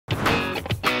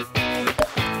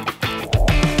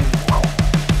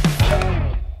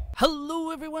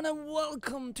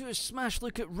welcome to a smash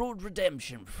look at Road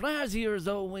Redemption. Fraz here as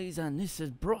always, and this is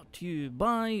brought to you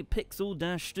by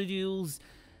Pixel Studios.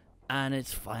 And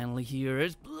it's finally here.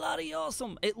 It's bloody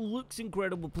awesome. It looks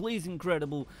incredible, plays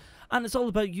incredible, and it's all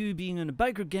about you being in a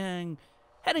biker gang,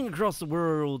 heading across the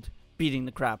world, beating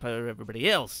the crap out of everybody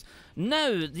else.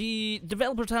 Now, the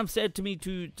developers have said to me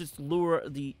to just lower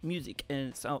the music and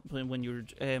it's output when you're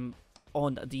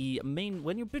on the main,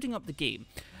 when you're booting up the game.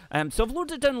 So I've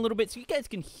lowered it down a little bit so you guys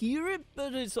can hear it,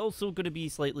 but it's also going to be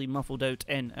slightly muffled out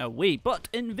in a way. But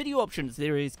in video options,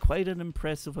 there is quite an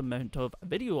impressive amount of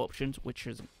video options, which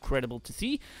is incredible to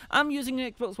see. I'm using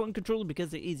an Xbox One controller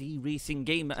because it is a racing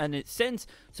game in its sense,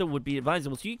 so it would be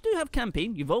advisable. So you do have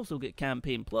campaign, you've also got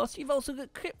campaign plus, you've also got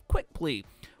quick play,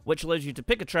 which allows you to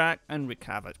pick a track and wreak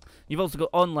havoc. You've also got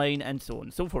online and so on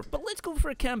and so forth. But let's go for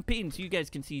a campaign so you guys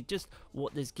can see just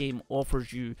what this game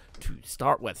offers you to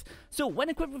start with. So when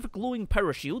equipped with a glowing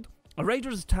power shield, a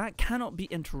rider's attack cannot be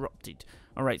interrupted.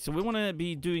 Alright, so we want to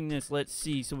be doing this, let's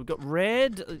see. So we've got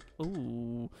red.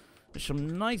 Oh, there's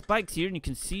some nice bikes here and you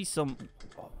can see some.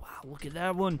 Oh wow, look at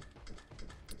that one.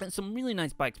 And some really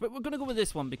nice bikes. But we're going to go with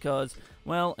this one because,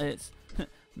 well, it's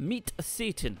Meet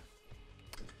Satan.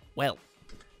 Well,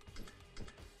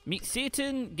 meet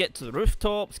Satan, get to the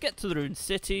rooftops, get to the ruined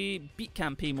city, beat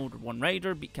campaign mode with one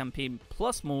rider, beat campaign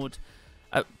plus mode.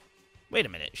 Wait a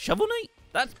minute, Shovel Knight?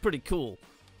 That's pretty cool.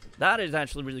 That is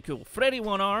actually really cool. Freddy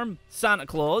One Arm, Santa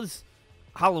Claus,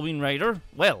 Halloween Rider,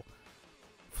 well,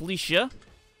 Felicia,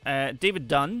 David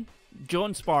Dunn,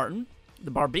 John Spartan,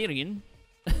 the Barbarian.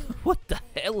 What the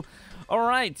hell?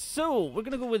 Alright, so we're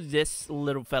gonna go with this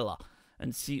little fella.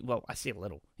 And see, well, I say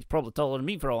little. He's probably taller than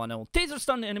me for all I know. Taser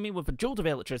stun the enemy with a jolt of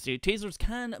electricity. Tasers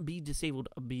can be disabled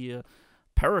via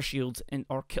power shields and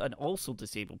also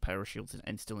disable power shields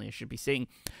instantly, I should be saying.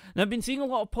 Now, I've been seeing a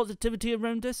lot of positivity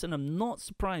around this, and I'm not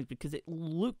surprised because it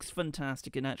looks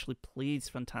fantastic and actually plays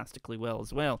fantastically well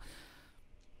as well.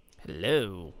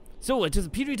 Hello. So, it is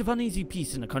a period of uneasy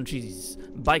peace in the country's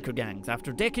biker gangs.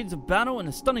 After decades of battle and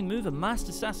a stunning move, a masked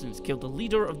assassin killed the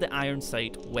leader of the Iron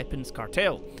Sight Weapons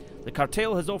Cartel. The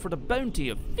cartel has offered a bounty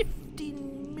of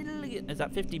 15 million. Is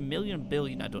that 50 million?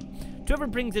 Billion? I don't. To whoever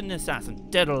brings in the assassin,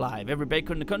 dead or alive, every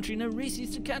biker in the country now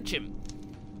races to catch him.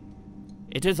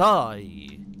 It is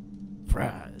I,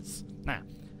 Fraz. Now,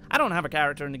 I don't have a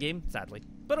character in the game, sadly.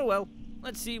 But oh well.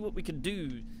 Let's see what we can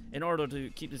do in order to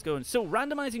keep this going. So,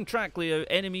 randomizing track layout,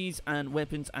 enemies, and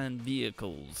weapons and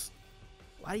vehicles.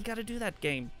 Why you gotta do that,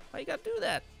 game? Why you gotta do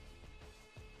that?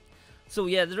 So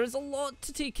yeah, there is a lot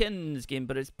to take in this game,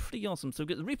 but it's pretty awesome. So we've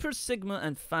got the Reapers, Sigma,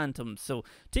 and Phantoms. So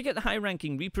take out the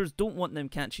high-ranking Reapers. Don't want them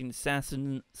catching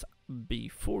assassins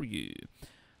before you.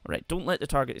 Alright, don't let the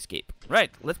target escape. Right,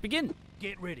 let's begin.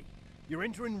 Get ready. You're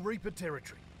entering Reaper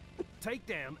territory. Take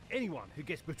down anyone who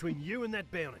gets between you and that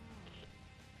bounty.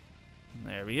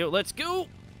 There we go, let's go!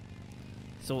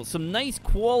 So some nice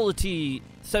quality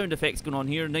sound effects going on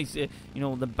here. Nice, you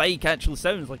know, the bike actually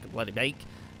sounds like a bloody bike.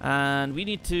 And we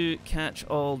need to catch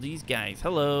all these guys.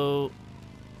 Hello.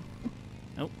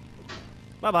 Oh.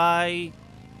 Bye-bye.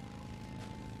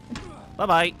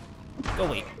 Bye-bye. Go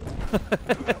away.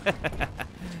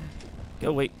 Go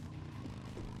away.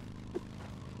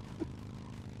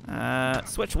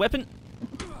 Switch weapon.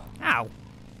 Ow.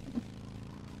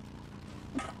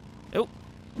 Oh.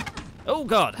 Oh,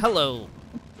 God. Hello.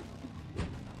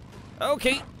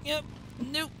 Okay. Yep.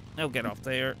 Nope. Oh, get off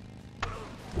there.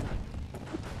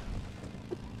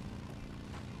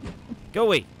 Go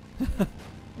away.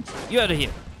 You out of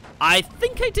here. I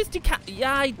think I just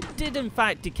yeah, I did in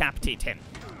fact decapitate him.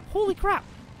 Holy crap.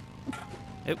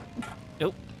 Oh.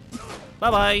 Oh.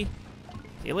 Bye-bye.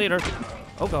 See you later.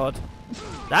 Oh, God.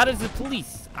 That is the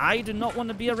police. I do not want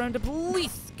to be around the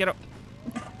police. Get up.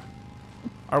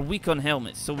 Are weak on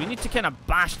helmets. So we need to kind of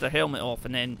bash the helmet off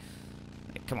and then...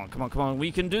 Come on, come on, come on.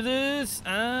 We can do this.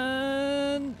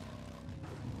 And...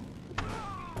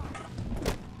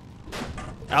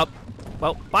 Up.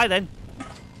 Well, bye then.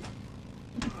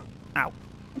 Ow.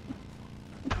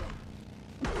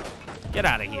 Get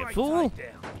out of here, fool.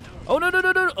 Oh, no, no,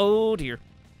 no, no. Oh, dear.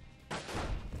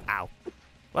 Ow.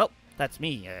 Well, that's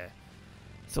me.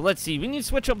 So let's see. We need to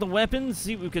switch up the weapons,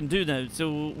 see what we can do now.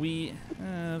 So we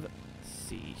have... Let's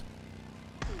see.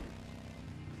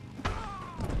 Am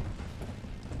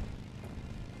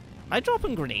I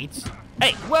dropping grenades?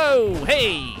 Hey, whoa,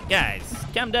 hey, guys,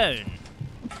 calm down.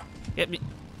 Get me...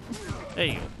 There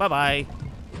you go. Bye-bye.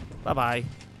 Bye-bye.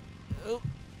 Oh.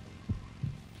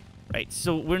 Right,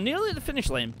 so we're nearly at the finish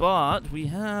line, but we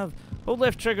have... Hold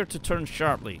left trigger to turn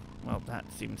sharply. Well, that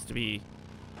seems to be...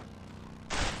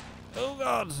 Oh,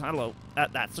 God. Hello.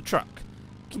 That's a truck.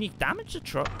 Can you damage the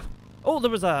truck? Oh,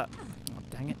 there was a...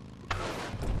 dang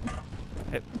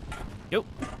it. Yo,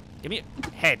 give me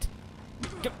your head.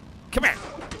 Come here.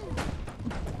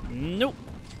 Nope.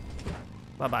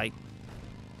 Bye-bye.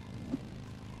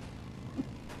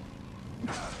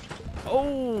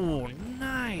 Oh,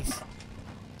 nice.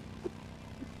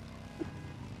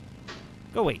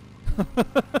 Go away.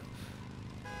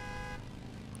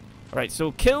 Alright,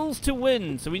 so kills to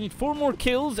win. So we need 4 more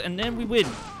kills and then we win.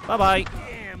 Bye-bye.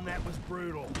 Damn, that was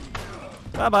brutal.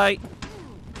 Bye-bye.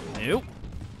 Nope.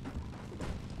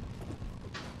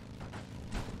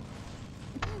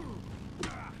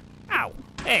 Ow.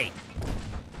 Hey.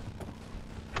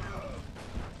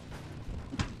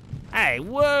 Hey,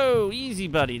 whoa. Easy,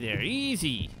 buddy, there.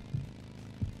 Easy.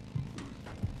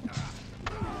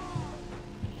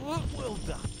 Well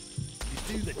done.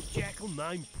 You do the jackal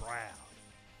name proud.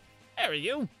 There we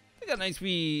go. I got a nice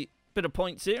wee bit of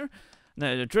points here. Now,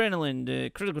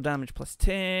 adrenaline, critical damage plus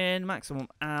 10, maximum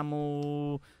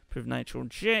ammo, improved nitro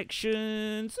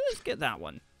injection. So let's get that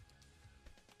one.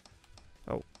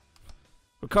 Oh.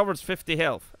 Recovers 50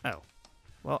 health. Oh.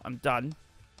 Well, I'm done.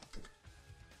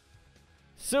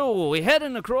 So, we're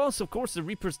heading across, of course, the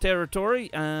Reaper's territory,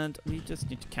 and we just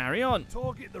need to carry on.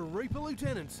 Target the Reaper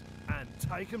lieutenants and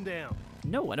take them down.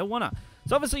 No, I don't wanna.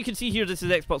 So obviously you can see here, this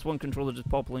is Xbox One controller just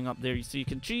popping up there. So you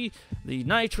can see the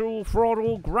nitro,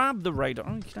 throttle, grab the rider.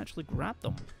 Oh, you can actually grab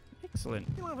them. Excellent.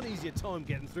 You'll have an easier time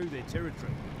getting through their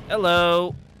territory.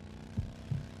 Hello.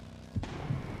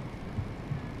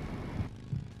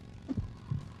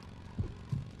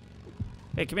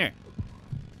 Hey, come here.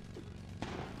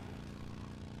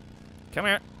 Come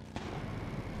here.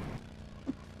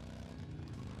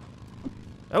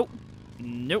 Oh.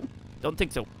 Nope. Don't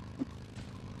think so.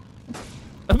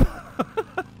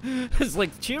 It's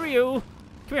like, cheerio.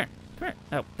 Come here. Come here.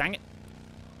 Oh, dang it.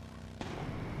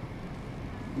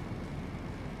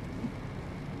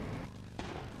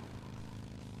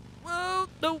 Well,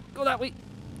 no. Go that way.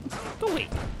 Go away.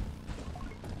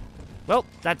 Well,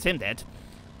 that's him dead.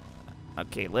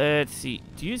 Okay, let's see.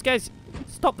 Do you guys...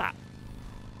 Stop that.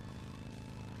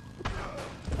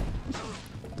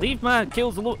 Leave my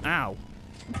kills alone. Ow.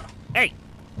 Hey.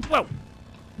 Whoa.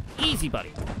 Easy,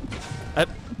 buddy.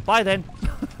 Bye then.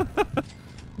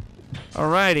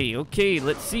 Alrighty, okay,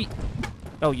 let's see.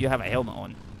 Oh, you have a helmet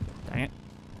on. Dang it.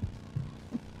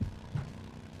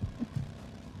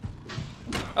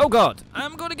 Oh god,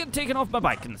 I'm gonna get taken off my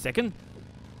bike in a second.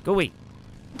 Go away.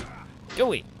 Go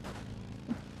away.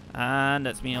 And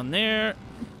that's me on there.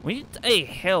 We need a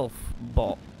health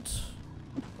bot.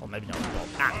 Or maybe not a bot.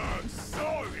 Ah.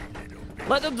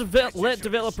 Let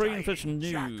developer Fish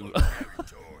new.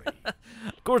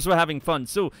 Of course, we're having fun.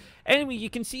 So, anyway, you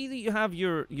can see that you have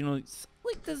your, it's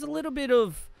like there's a little bit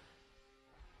of,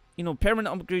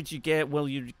 permanent upgrades you get. Well,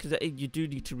 because you do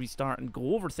need to restart and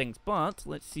go over things. But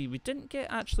let's see, we didn't get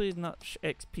actually as much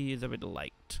XP as I would have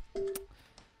liked.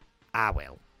 Ah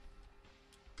well.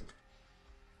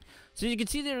 So you can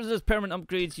see there's those permanent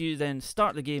upgrades. You then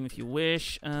start the game if you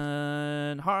wish.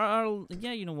 And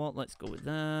yeah, you know what? Let's go with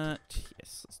that.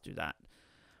 Yes, let's do that.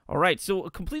 Alright, so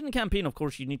completing the campaign, of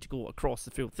course, you need to go across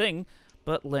the full thing.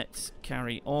 But let's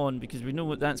carry on because we know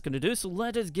what that's going to do. So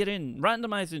let us get in.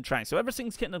 Randomizing track. So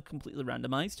everything's kind of completely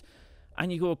randomized. And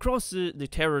you go across the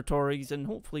territories and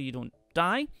hopefully you don't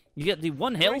die. You get the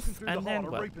 1 health and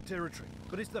then well. Reaper territory,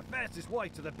 but it's the fastest way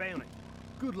to the bounty.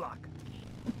 Good luck.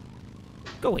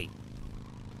 Go away.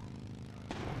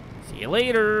 See you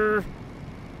later.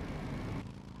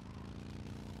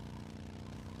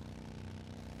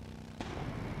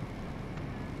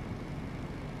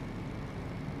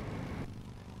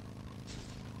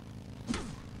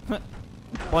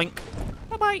 Boink.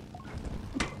 Bye-bye.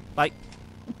 Bye.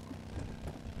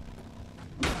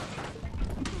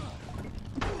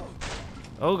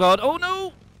 Oh god. Oh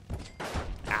no!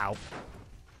 Ow.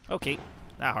 Okay.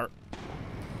 That hurt.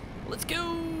 Let's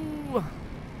go!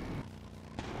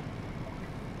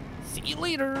 See you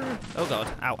later! Oh god.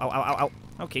 Ow, ow, ow, ow, ow.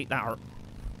 Okay, that hurt.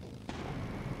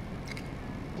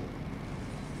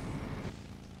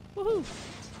 Woohoo!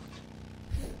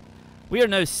 We are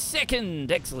now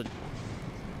second. Excellent.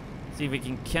 See if we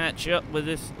can catch up with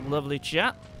this lovely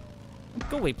chap.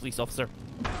 Go away, police officer.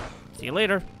 See you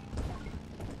later.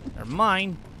 They're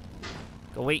mine.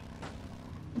 Go away.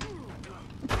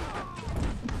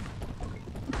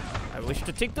 I wish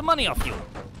to take the money off you.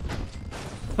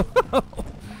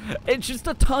 It's just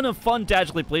a ton of fun to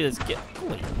actually play this game. Go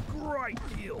away. Great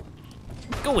kill.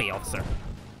 Go away, officer.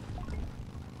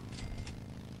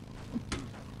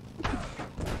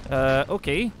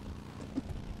 Okay.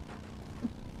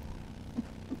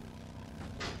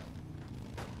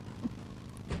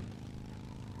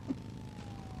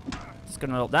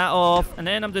 gonna knock that off, and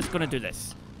then I'm just gonna do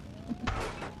this.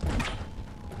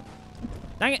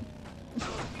 Dang it!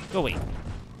 Go away.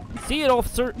 See it,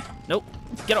 officer. Nope.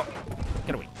 Get up.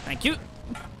 Get away. Thank you.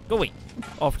 Go away.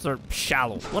 Officer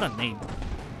Shallow. What a name.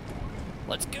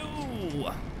 Let's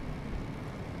go.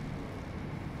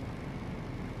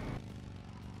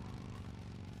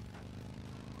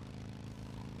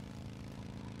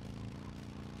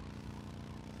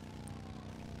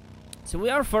 So we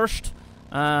are first.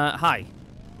 Hi.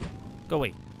 Go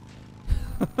away.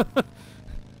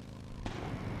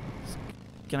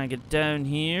 Can I get down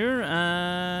here?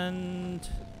 And...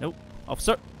 Nope.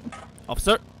 Officer.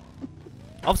 Officer.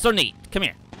 Officer Nate, come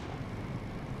here.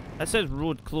 That says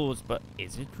road closed, but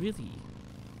is it really?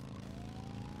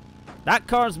 That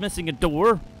car's missing a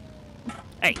door.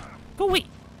 Hey, go away.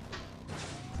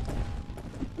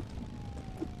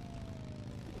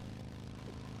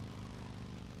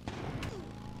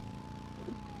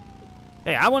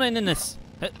 Hey, I want in this.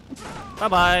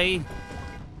 Bye-bye.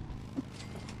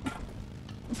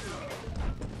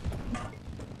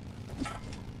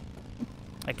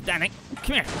 Like, damn it.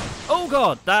 Come here. Oh,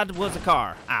 God. That was a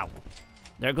car. Ow.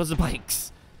 There goes the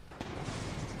bikes.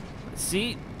 Let's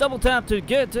see. Double tap to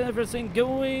get everything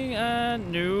going.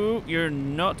 And no, you're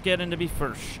not getting to be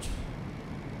first.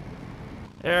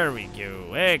 There we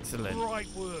go. Excellent.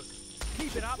 Great work.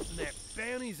 Keep it up and that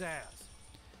bounty's ours.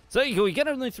 So there you go, you get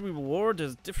everything through reward.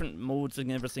 There's different modes and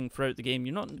everything throughout the game.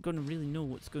 You're not going to really know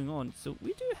what's going on. So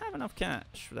we do have enough cash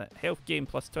for that. Health gain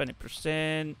plus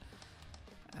 20%.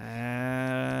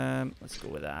 Let's go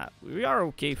with that. We are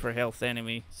okay for health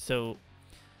anyway. So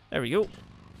there we go.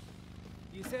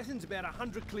 The assassin's about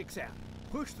 100 clicks out.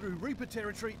 Push through Reaper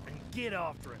territory and get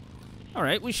after it.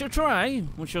 Alright, we shall try.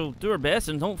 We shall do our best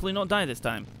and hopefully not die this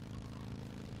time.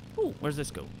 Oh, where's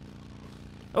this go?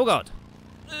 Oh god.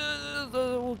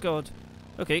 Oh god.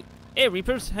 Okay. Hey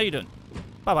Reapers, how you doing?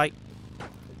 Bye bye.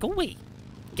 Go away.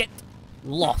 Get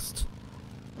lost.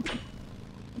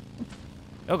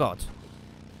 Oh god.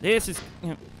 This is...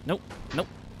 Nope. Nope.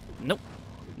 Nope.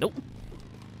 Nope.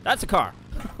 That's a car.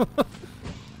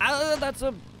 That's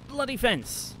a bloody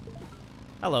fence.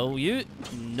 Hello, you.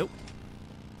 Nope.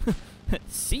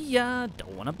 See ya.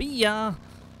 Don't wanna be ya.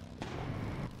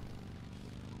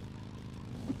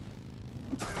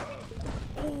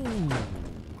 Ooh.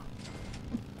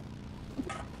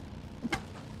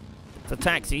 It's a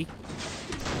taxi.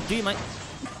 Do you mind?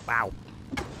 Wow.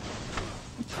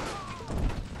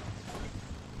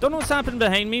 Don't know what's happened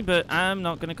behind me, but I'm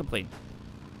not gonna complain.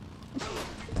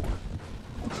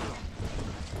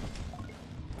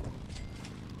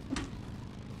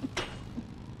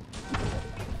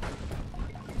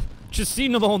 Just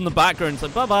seeing them all in the background. It's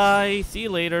like, bye-bye. See you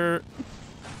later.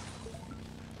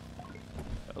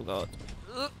 Oh, God.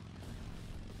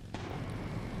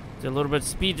 Do a little bit of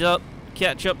speed up.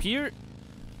 Catch up here.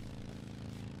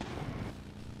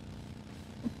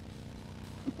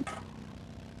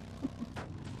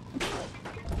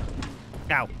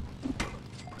 Ow.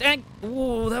 Dang.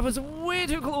 Whoa, that was way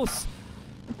too close.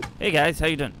 Hey, guys. How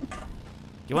you doing?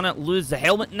 You want to lose the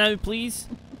helmet now, please?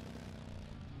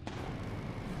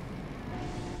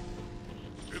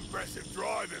 Impressive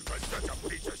driving for such a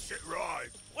piece of shit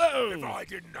ride. Whoa! If I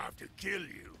didn't have to kill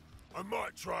you, I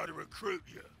might try to recruit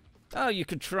you. Oh, you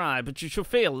could try, but you shall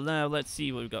fail. Now, let's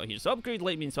see what we've got here. So, upgrade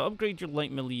light means so upgrade your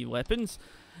light melee weapons.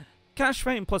 Cash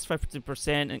fighting plus 50%,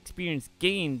 and experience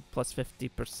gain plus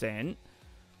 50%.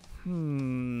 I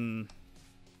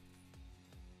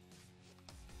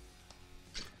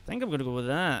think I'm going to go with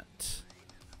that.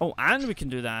 Oh, and we can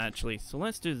do that, actually. So,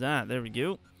 let's do that. There we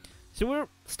go. So, we're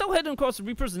still heading across the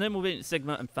Reapers, and then we'll wait to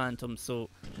Sigma and Phantom. So,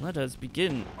 let us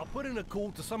begin. I'll put in a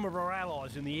call to some of our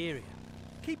allies in the area.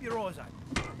 Keep your eyes open.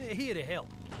 They're here to help.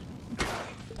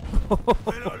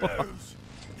 When I lose,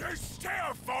 you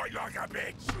still fight like a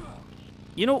bitch.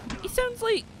 You know, he sounds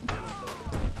like...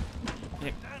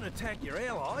 Don't attack your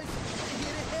allies. They're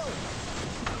here to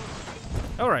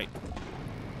help. Alright.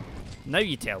 Now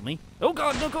you tell me. Oh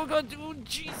god, no, oh god, oh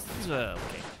jeez.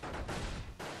 Okay.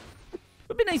 It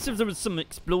would be nice if there was some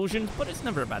explosions, but it's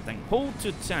never a bad thing. Hold to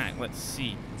attack, let's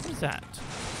see. What's that?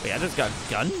 Wait, I just got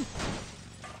a gun?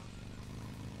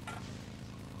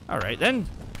 Alright then.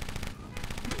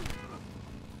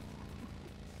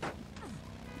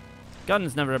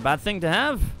 Gun's never a bad thing to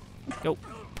have. Go.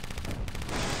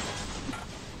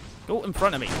 Go in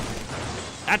front of me.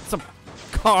 That's a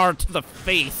car to the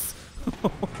face.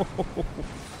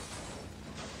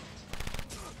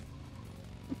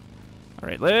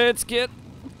 Alright, let's get...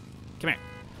 Come here.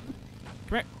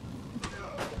 Come here.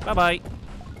 Bye-bye.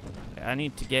 I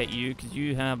need to get you because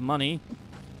you have money.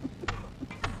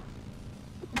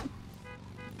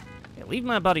 Leave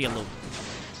my buddy alone.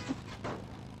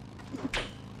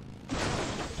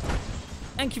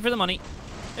 Thank you for the money.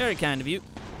 Very kind of you.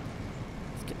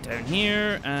 Let's get down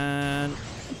here and...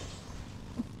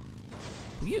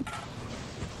 Will you?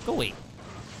 Go away.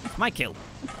 It's my kill.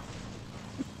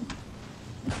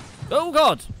 Oh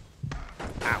god!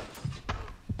 Ow.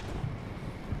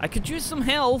 I could use some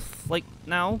health, like,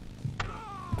 now.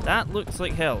 That looks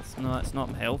like health. No, it's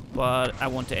not health, but I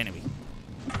want it anyway.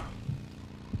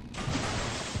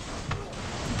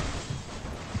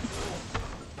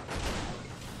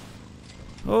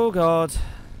 Oh god.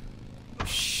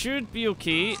 Should be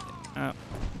okay.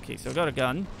 Okay, so I got a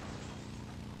gun.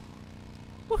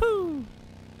 Woohoo!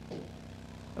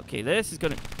 Okay, this is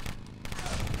gonna...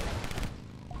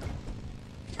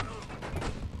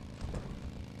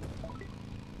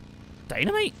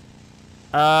 Dynamite?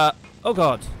 Oh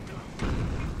god.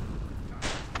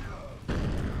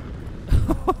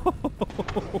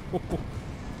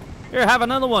 Here, have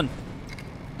another one.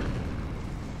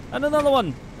 And another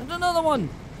one. And another one.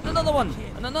 And another one.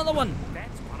 And another one.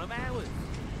 That's one of ours.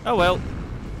 Oh well.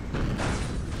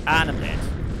 And I'm dead.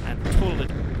 I'm totally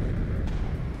dead.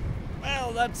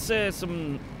 Well, that's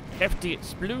some hefty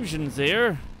explosions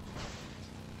there.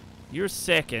 You're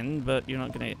second, but you're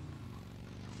not gonna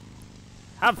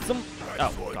have some.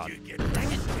 Oh god.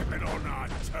 Dang it. On our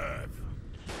turf.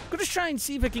 I'm gonna try and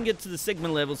see if I can get to the Sigma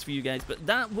levels for you guys, but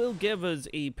that will give us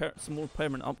some more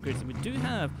permanent upgrades. And we do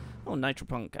have... Oh,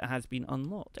 Nitropunk has been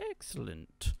unlocked.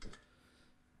 Excellent.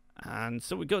 And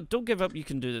so we got... Don't give up, you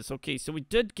can do this. Okay, so we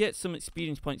did get some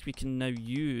experience points we can now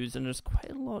use, and there's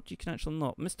quite a lot you can actually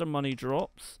unlock. Mr. Money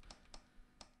drops.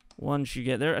 Once you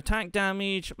get there. Attack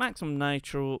damage, maximum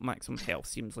nitro, maximum health.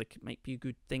 Seems like it might be a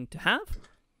good thing to have.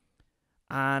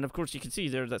 And of course you can see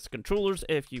there that's controllers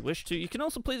if you wish to. You can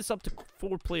also play this up to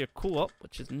 4-player co-op,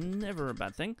 which is never a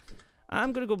bad thing.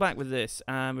 I'm going to go back with this.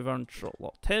 We've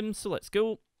unlocked him, so let's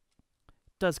go.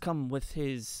 Does come with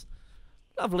his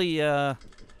lovely, how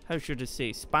should I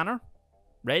say, spanner?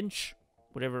 Wrench?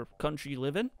 Whatever country you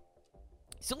live in.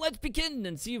 So let's begin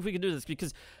and see if we can do this,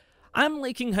 because I'm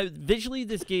liking how visually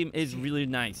this game is really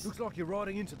nice. Looks like you're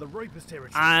riding into the Reaper's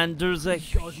territory. And there's a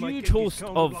huge host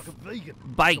of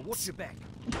bites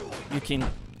you can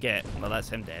get. Well, that's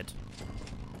him dead.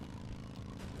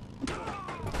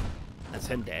 That's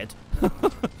him dead.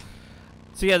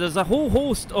 So yeah, there's a whole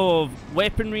host of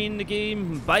weaponry in the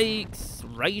game, bikes,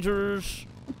 riders.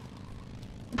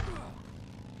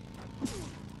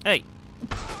 Hey,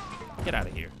 get out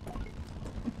of here.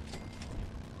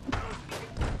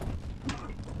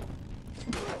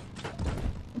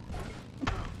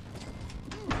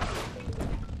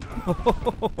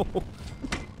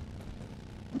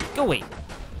 Go away.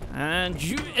 And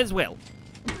you as well.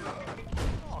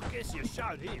 Oh, I guess you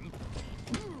showed him.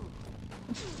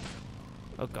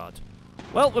 Oh god.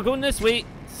 Well, we're going this way.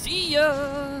 See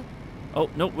ya! Oh,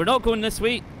 no, we're not going this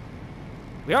way.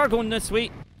 We are going this way.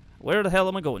 Where the hell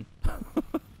am I going?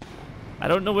 I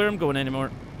don't know where I'm going anymore.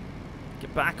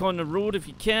 Get back on the road if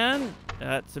you can.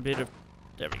 That's a bit of...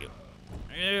 There we go.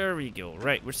 There we go.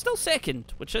 Right, we're still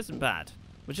second, which isn't bad.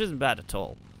 Which isn't bad at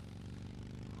all.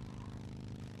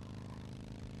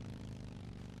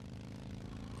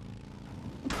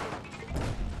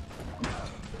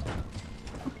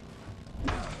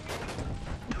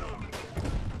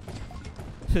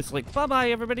 It's like,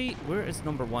 bye-bye, everybody. Where is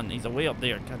number 1? He's way up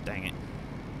there. God dang it.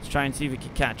 Let's try and see if we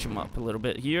can catch him up a little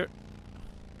bit here.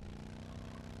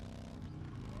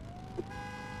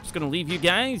 Just gonna leave you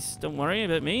guys. Don't worry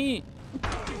about me.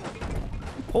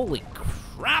 Holy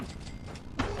crap!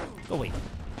 Go away.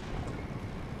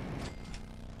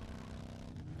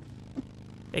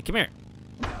 Hey, come here.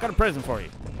 Got a present for you.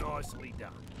 Nicely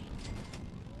done.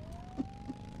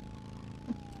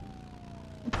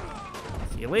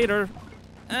 See you later.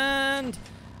 And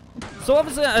so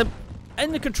obviously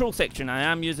in the control section I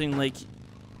am using like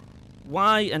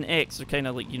Y and X are kind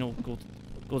of like, you know,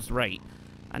 goes right,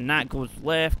 and that goes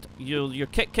left. Your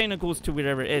kick kind of goes to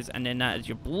wherever it is, and then that is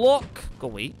your block. Go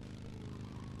away.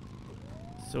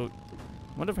 So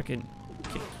I wonder if I can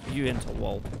kick you into a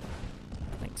wall.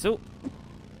 I think so.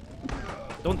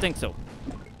 Don't think so.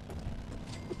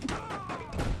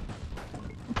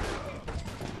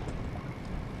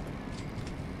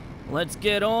 Let's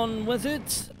get on with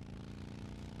it.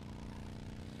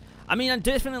 I mean, I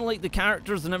definitely like the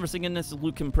characters and everything in this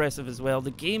look impressive as well.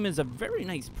 The game is a very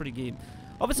nice, pretty game.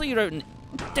 Obviously, you're out in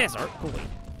desert. Go away.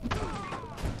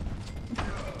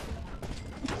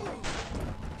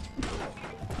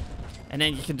 And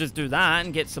then you can just do that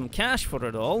and get some cash for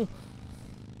it all.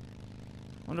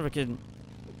 Wonder if I can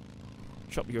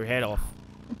chop your head off.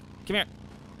 Come here.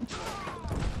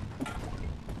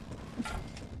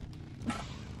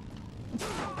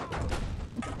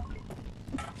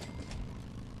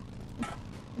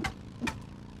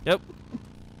 Yep.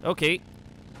 Okay.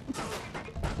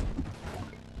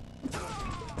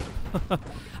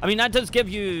 I mean, that does give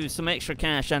you some extra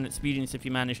cash and experience if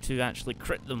you manage to actually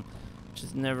crit them, which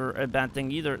is never a bad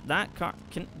thing either. That car...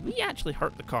 Can we actually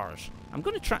hurt the cars? I'm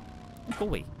going to try... Go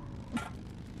away.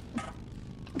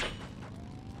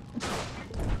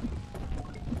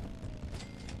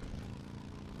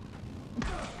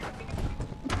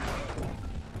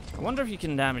 I wonder if you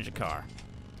can damage a car.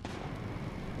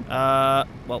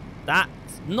 Well,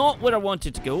 that's not where I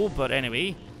wanted to go, but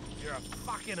anyway. You're a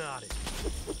fucking artist.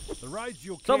 The roads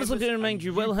you'll So obviously, to remind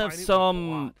you, will have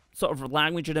some sort of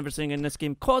language and everything in this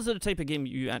game, because of the type of game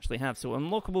you actually have. So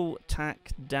unlockable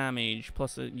attack damage,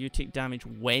 plus you take damage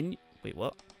when... Wait,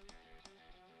 what?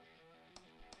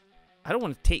 I don't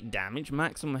want to take damage.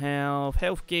 Maximum health,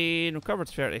 health gain, recover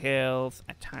 30 health,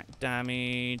 attack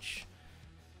damage.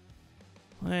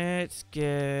 Let's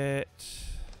get...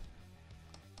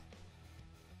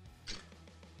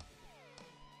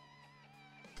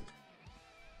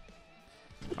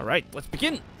 Alright, let's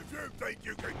begin. If you think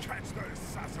you can catch the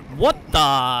assassin, What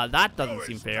the? That doesn't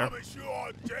seem fair. promise you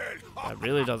are dead. That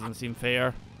really doesn't seem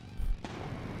fair.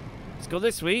 Let's go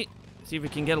this way. See if we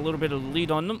can get a little bit of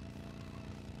lead on them.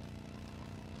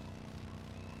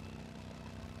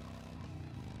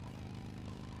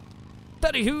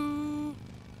 Taddy-hoo!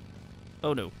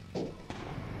 Oh no.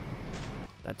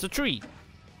 That's a tree.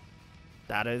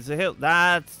 That is a hill.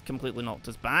 That's completely knocked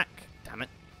us back. Damn it.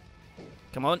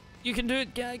 Come on. You can do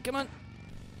it, guy. Come on.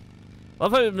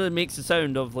 Love how it makes the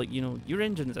sound of, like, you know, your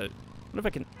engine's out. What if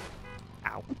I can...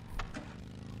 Ow.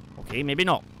 Okay, maybe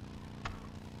not.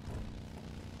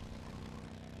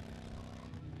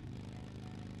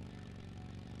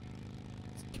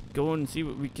 Let's keep going and see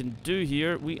what we can do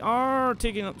here. We are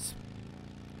taking up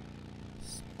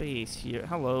space here.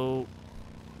 Hello.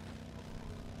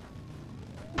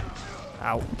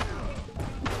 Ow.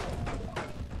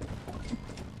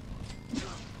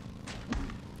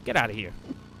 Get out of here.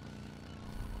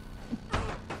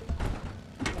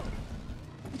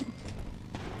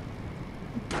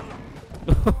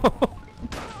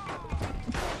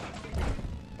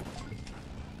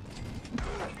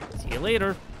 See you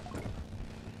later.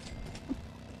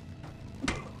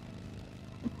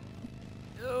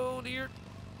 Oh dear.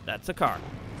 That's a car.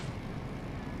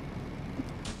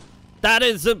 That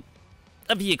is a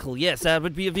vehicle. Yes, that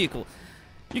would be a vehicle.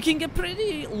 You can get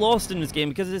pretty lost in this game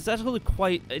because it's actually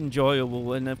quite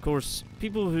enjoyable, and of course,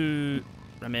 people who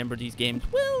remember these games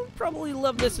will probably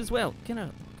love this as well. Get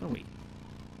out. Go away.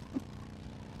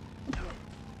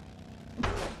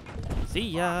 See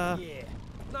ya. Yeah,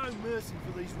 no mercy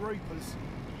for these reapers.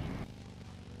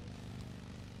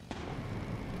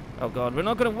 Oh god, we're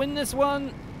not gonna win this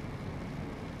one.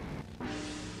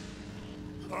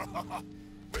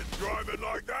 With driving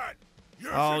like that,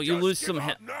 Oh, should you just lose give some up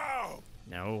hit. now.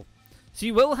 No. So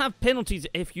you will have penalties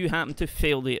if you happen to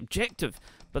fail the objective,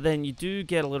 but then you do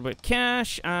get a little bit of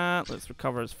cash. Let's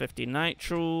recover as 50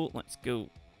 nitro. Let's go.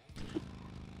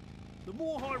 The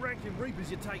more high-ranking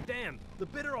reapers you take down, the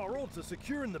better our odds of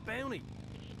securing the bounty.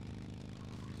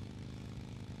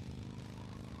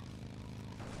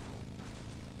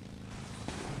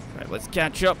 Right, let's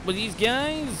catch up with these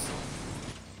guys.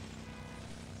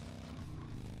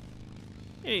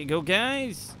 Here you go,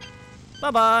 guys.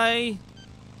 Bye-bye.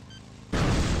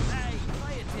 Hey,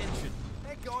 pay attention.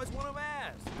 That guy's one of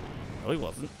ours. No, he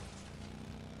wasn't.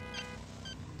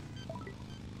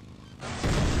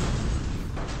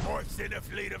 I've seen a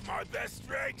fleet of my best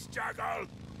rigs, Juggle.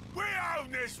 We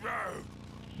own this road.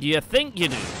 You think you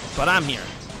do, but I'm here.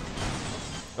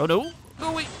 Oh no, go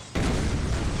away.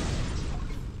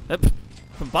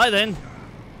 Bye then.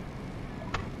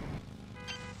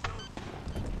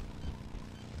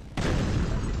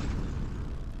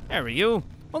 There we go.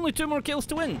 Only 2 more kills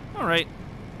to win. Alright.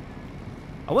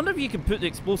 I wonder if you can put the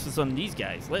explosives on these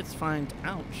guys. Let's find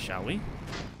out, shall we?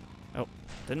 Oh,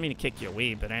 didn't mean to kick you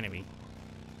away, but anyway.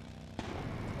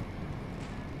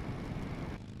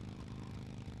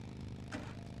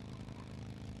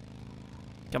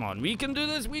 Come on, we can do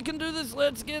this, we can do this,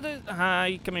 let's get it.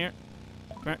 Hi, come here.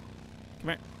 Come here, come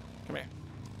here, come here.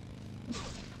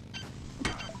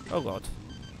 Oh god.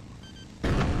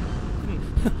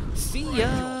 See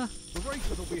ya! The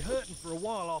reapers will be hurting for a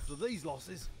while after these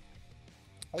losses.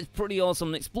 It's pretty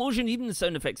awesome. The explosion, even the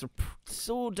sound effects are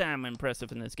so damn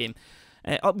impressive in this game.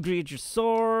 Upgrade your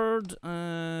sword,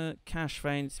 cash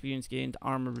find, experience gained,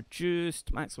 armor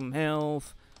reduced, maximum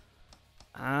health.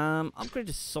 Upgrade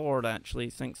the sword actually,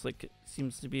 seems like it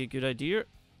seems to be a good idea.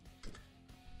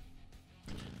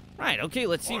 Right, okay,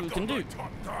 let's see what we can do.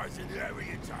 Top guys in the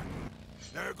area, Jack.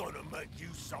 They're gonna make you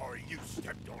sorry you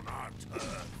stepped on our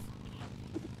turf.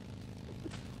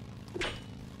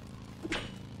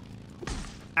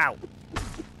 Ow.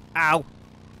 Ow.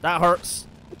 That hurts.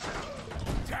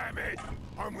 Damn it!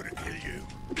 I'm gonna kill you.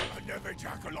 Another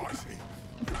jackal-icing.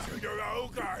 Until your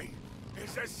old game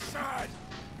is a sad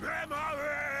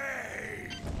memory!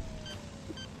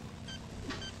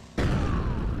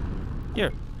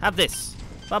 Here, have this.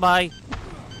 Bye-bye.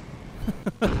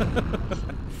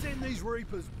 Send these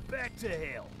Reapers back to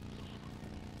hell.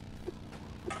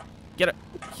 Get it.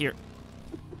 Here.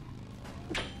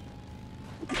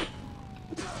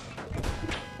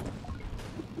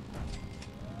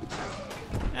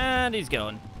 And he's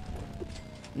going.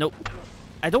 Nope.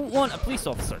 I don't want a police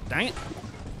officer, dang it.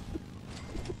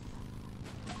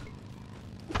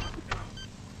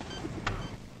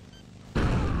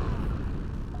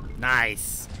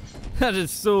 Nice. That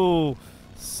is so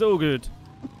good.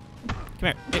 Come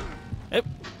here. Hey. Hey.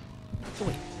 Oh,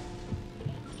 wait.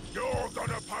 You're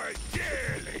gonna pay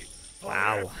dearly for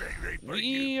Wow. every Reaper We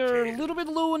you are a kill. little bit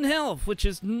low in health, which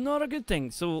is not a good thing.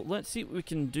 So let's see what we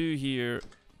can do here.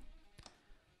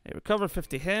 Okay, recover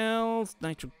 50 health,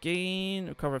 nitro gain,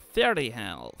 recover 30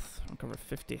 health, recover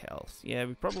 50 health. Yeah,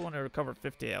 we probably want to recover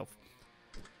 50 health.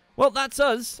 Well, that's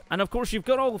us. And of course, you've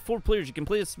got all the 4 players. You can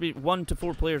play this with 1 to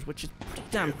 4 players, which is pretty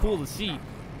damn cool to see.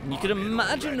 And you can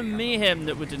imagine the mayhem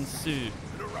that would ensue.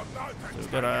 So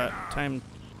we've got a time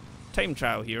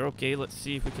trial here. Okay, let's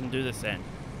see if we can do this then.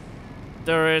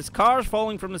 There is cars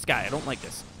falling from the sky. I don't like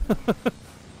this.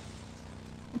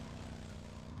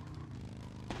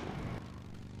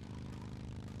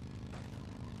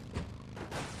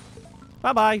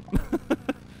 Bye-bye.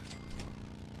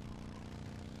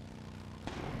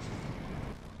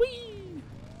 Whee!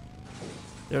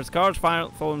 There's cars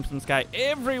falling from the sky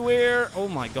everywhere. Oh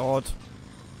my god.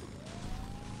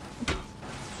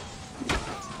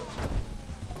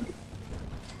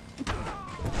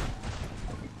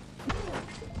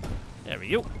 There we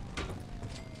go.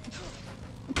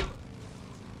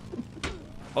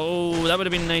 Oh, that would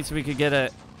have been nice if we could get a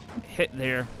hit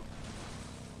there.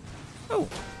 Oh.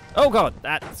 Oh god,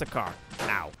 that's a car.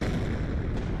 Ow.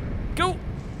 Go!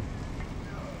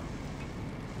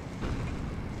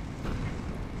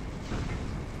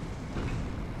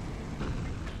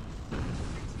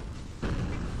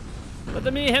 Let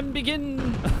the mayhem begin!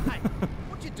 Hey,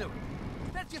 what you doing?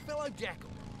 That's your fellow jackal.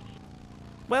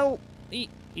 Well, he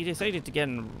decided to get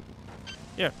in...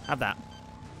 Here, have that.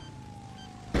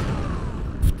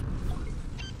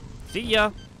 See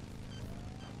ya!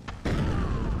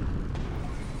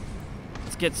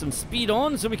 Let's get some speed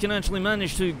on so we can actually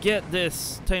manage to get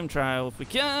this time trial if we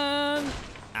can.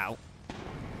 Ow.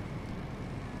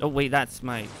 Oh wait, that's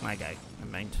my guy.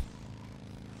 Never mind.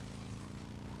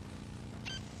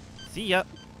 See ya.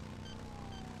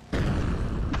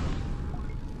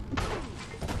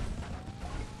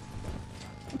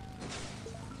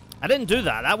 I didn't do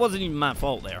that. That wasn't even my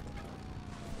fault there.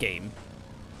 Game.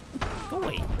 Go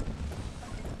away.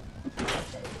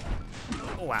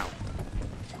 Oh, wow.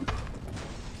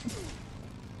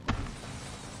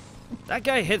 That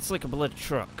guy hits like a bloody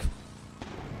truck.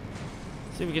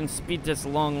 See if we can speed this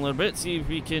along a little bit. See if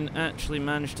we can actually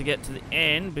manage to get to the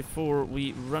end before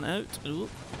we run out. Ooh.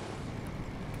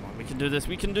 Come on, we can do this.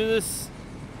 We can do this.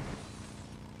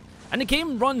 And the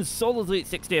game runs solidly at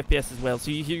 60 FPS as well,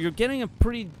 so you're getting a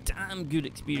pretty damn good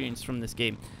experience from this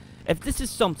game. If this is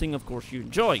something, of course, you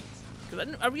enjoy.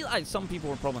 Because I realize some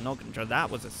people are probably not going to enjoy.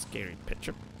 That was a scary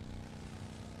picture.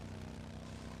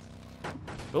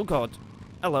 Oh god.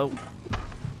 Hello.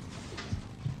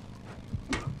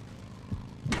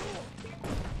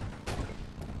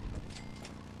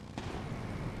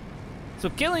 So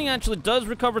killing actually does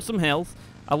recover some health,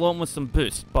 along with some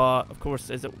boost. But, of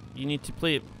course, you need to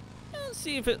play it.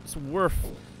 See if it's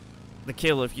worth the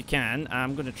kill if you can.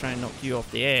 I'm going to try and knock you off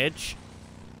the edge.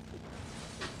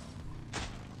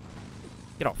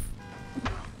 Get off.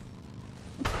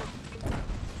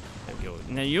 There we go.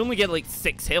 Now you only get like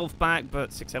 6 health back,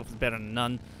 but 6 health is better than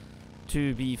none,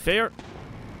 to be fair.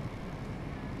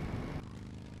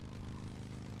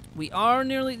 We are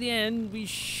nearly at the end. We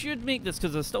should make this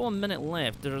because there's still a minute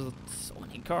left. There's so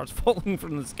many cars falling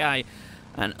from the sky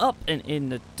and up and in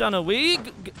the tunnel.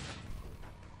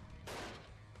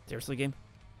 Seriously, game?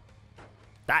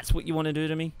 That's what you want to do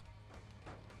to me?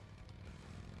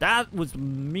 That was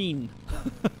mean.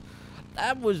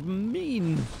 That was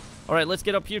mean. Alright, let's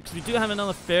get up here because we do have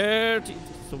another 30.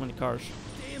 So many cars.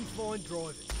 Damn fine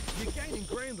driving. You're gaining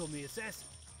ground on the assassin.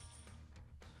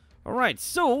 Alright,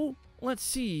 so let's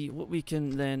see what we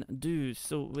can then do.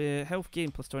 So, health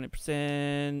gain plus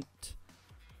 20%.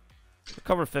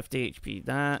 Recover 50 HP.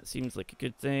 That seems like a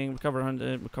good thing. Recover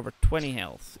 100. Recover 20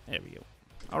 health. There we go.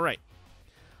 Alright.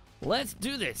 Let's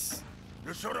do this.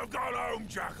 You should have gone home,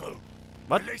 Jackal.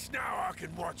 What? At least now I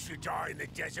can watch you die in the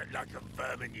desert like a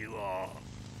vermin you are.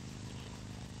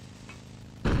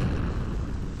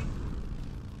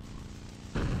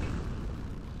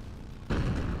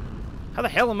 How the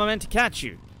hell am I meant to catch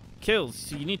you? Kills.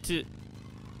 So you need to...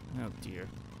 Oh, dear.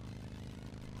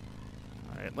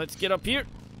 Alright, let's get up here.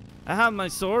 I have my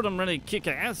sword. I'm ready to kick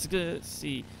ass. Let's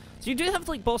see. So you do have,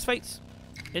 like, boss fights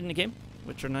in the game,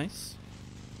 which are nice.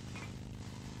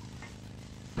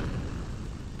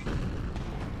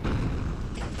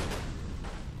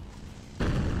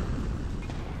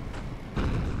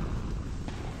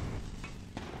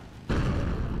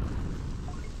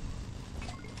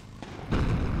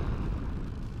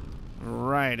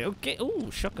 Right, okay. Ooh,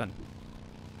 shotgun.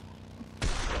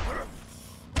 Oh,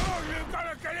 you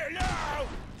gotta get it now!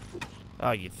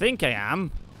 Oh, you think I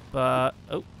am, but...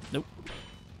 Oh, nope.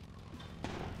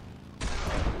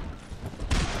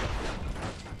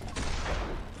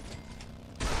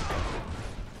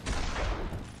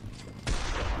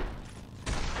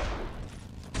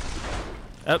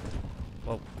 Oh.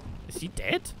 Well, is he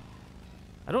dead?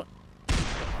 I don't...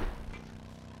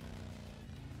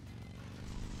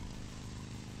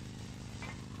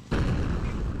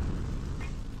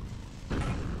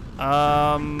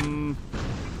 Ow.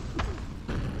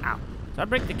 Did I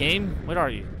break the game? Where are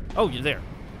you? Oh, you're there.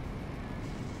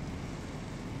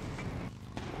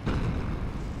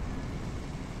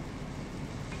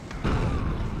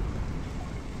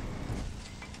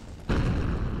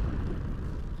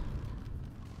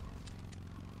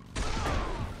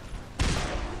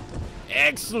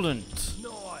 Excellent!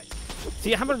 Nice.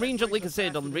 See, I have a range of, like I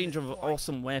said, a range of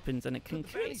awesome weapons, and it can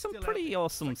create some pretty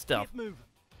awesome stuff. Keep moving.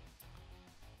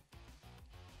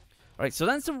 Alright, so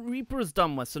that's the Reaper's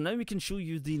done with, so now we can show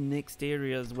you the next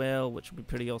area as well, which will be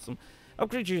pretty awesome.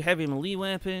 Upgrade your heavy melee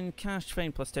weapon, cash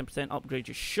fine plus 10%, upgrade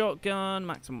your shotgun,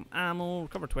 maximum ammo,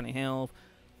 recover 20 health.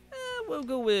 We'll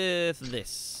go with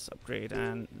this upgrade,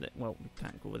 and, well, we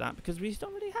can't go with that because we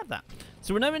don't really have that.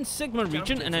 So we're now in Sigma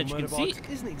region, and as you can see...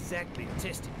 Isn't exactly a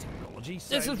tested technology,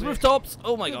 so This is rooftops!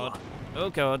 Oh my Good god. luck. Oh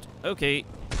god. Okay.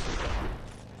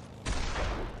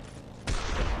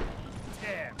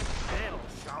 Yeah, that'll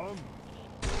show 'em.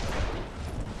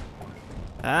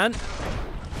 And...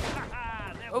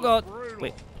 That Oh was god. brutal.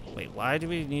 Wait, why do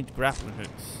we need grappling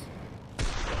hooks?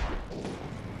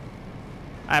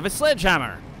 I have a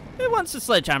sledgehammer. Who wants a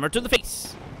sledgehammer to the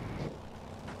face?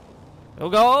 Oh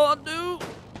god, no!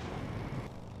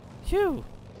 Phew.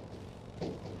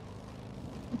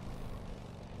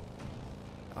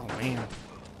 Oh man.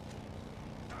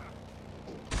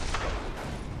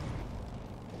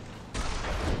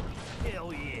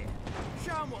 Hell yeah.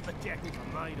 Show 'em what the jackals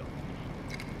are made of.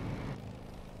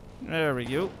 There we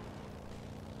go.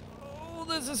 Oh,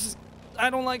 this is...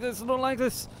 I don't like this, I don't like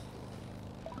this.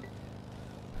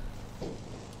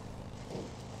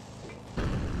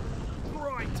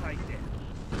 Great takedown.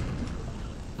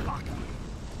 Fuck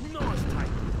yeah. Nice takedown.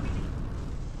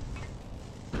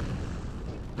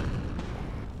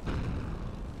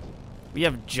 We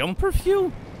have jumper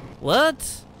fuel?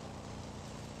 What?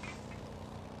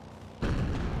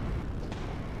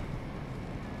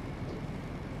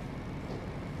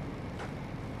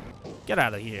 Get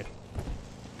out of here.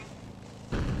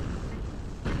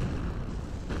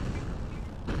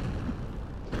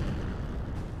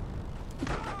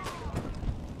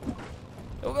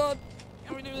 Oh god!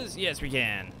 Can we do this? Yes, we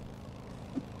can.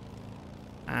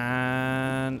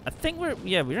 And I think we're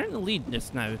in the lead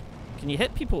just now. Can you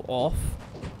hit people off?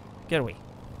 Get away.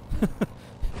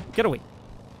 Get away.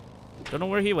 Don't know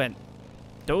where he went.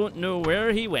 Don't know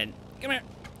where he went. Come here.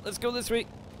 Let's go this way.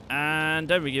 And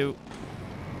there we go.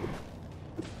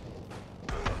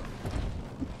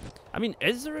 I mean,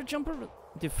 is there a jumper?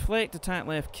 Deflect, attack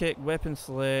left, kick, weapon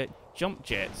select, jump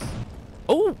jets.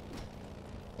 Oh!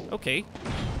 Okay.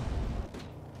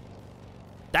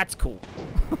 That's cool.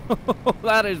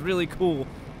 That is really cool.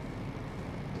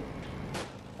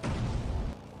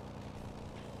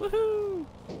 Woohoo!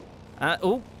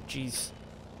 Oh, jeez.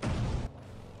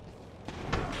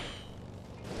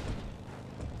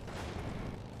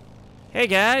 Hey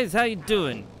guys, how you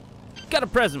doing? Got a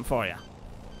present for you.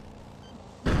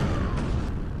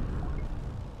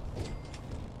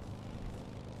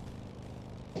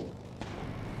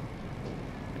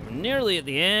 We're nearly at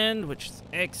the end, which is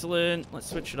excellent. Let's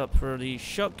switch it up for the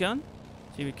shotgun.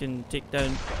 See if we can take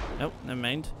down... Oh, never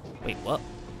mind. Wait, what?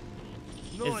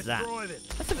 Nice is that? driving.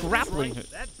 That's a At this grappling rate, hook.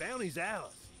 That bounty's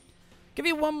ours. Give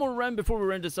you one more round before we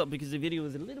round this up because the video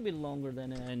was a little bit longer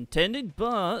than intended,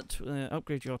 but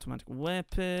upgrade your automatic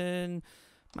weapon,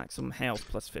 maximum health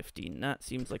plus 15. That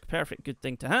seems like a perfect good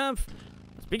thing to have.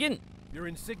 Let's begin. You're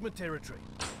in Sigma territory.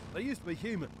 They used to be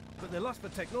human, but their lust for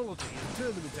technology has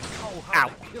turned them into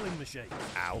cold-hearted killing machines.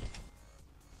 Ow.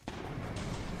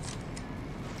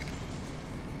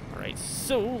 Alright,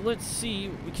 so let's see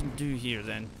what we can do here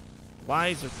then. Why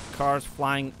is there cars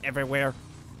flying everywhere?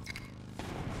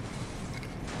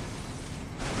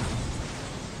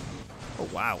 Oh,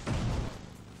 wow.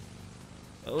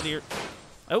 Oh, dear.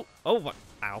 Oh, what?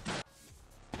 Ow.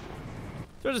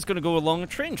 They're just going to go along a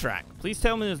train track. Please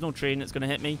tell me there's no train that's going to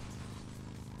hit me.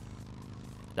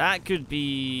 That could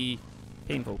be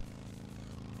painful.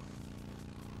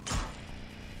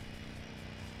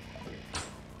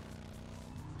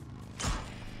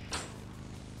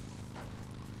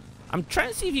 I'm trying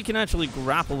to see if you can actually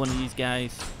grapple one of these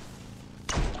guys.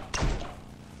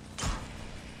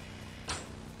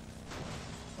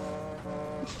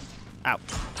 Ow.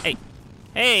 Hey.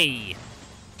 Hey!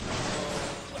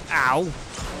 Ow.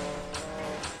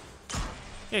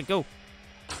 Yeah, go.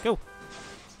 Go.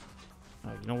 Oh,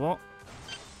 you know what?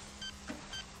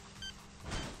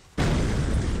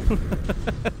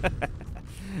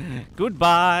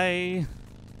 Goodbye.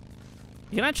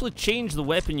 You can actually change the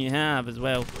weapon you have as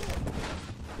well.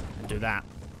 And do that.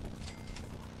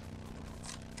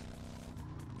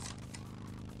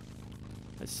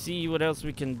 Let's see what else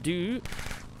we can do.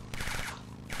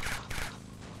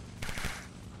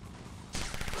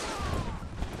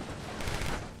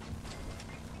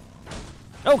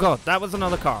 Oh god, that was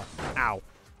another car. Ow.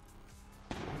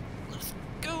 Let's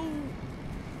go.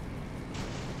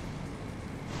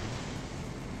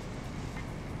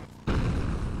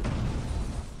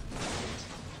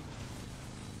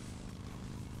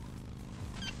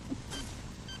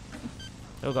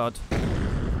 Oh god.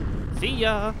 See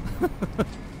ya.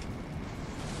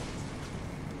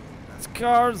 That's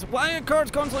cars. Why are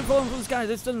cars constantly falling from the sky?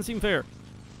 This doesn't seem fair.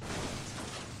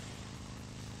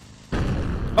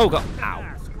 Oh god. Ow.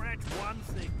 Scratch one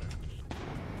Sigma.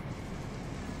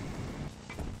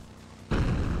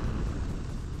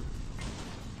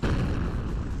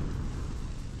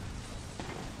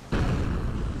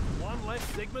 One less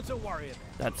Sigma to worry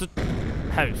about. That's a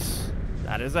house.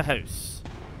 That is a house.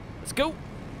 Let's go.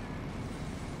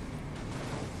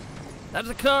 That's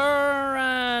a car,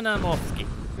 and I'm off ski.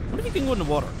 What if you can go in the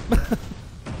water?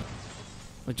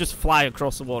 Like just fly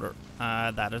across the water.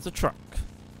 That is a truck.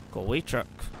 Go away, truck.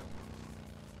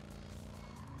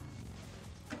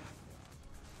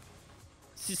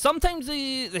 See, sometimes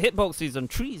the hitboxes on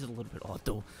trees are a little bit odd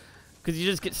though, because you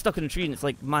just get stuck in a tree and it's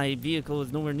like my vehicle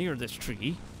is nowhere near this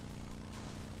tree.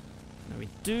 Now we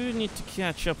do need to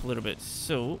catch up a little bit,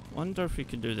 so wonder if we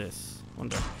can do this.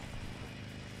 Wonder.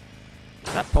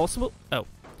 Is that possible? Oh.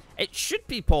 It should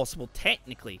be possible,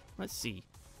 technically. Let's see.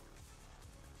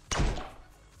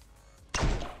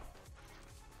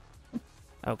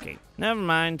 Okay, never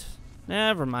mind.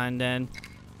 Never mind then.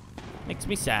 Makes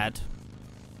me sad.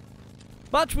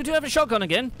 But we do have a shotgun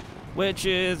again, which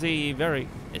is a very...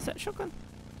 Is that a shotgun?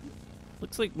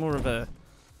 Looks like more of a...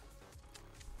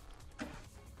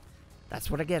 That's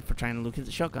what I get for trying to look at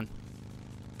the shotgun.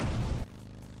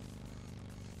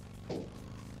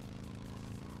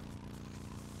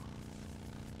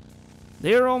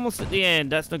 They're almost at the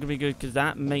end. That's not going to be good because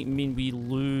that might mean we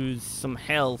lose some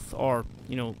health or,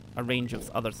 you know, a range of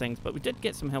other things. But we did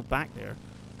get some health back there.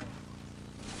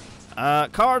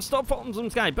 Cars, stop falling from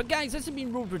the sky. But guys, this has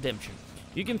been Road Redemption.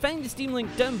 You can find the Steam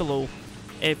link down below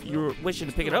if you're wishing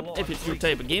to pick it up. If it's your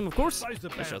type of game, of course.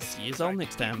 I shall see you all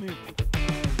next time.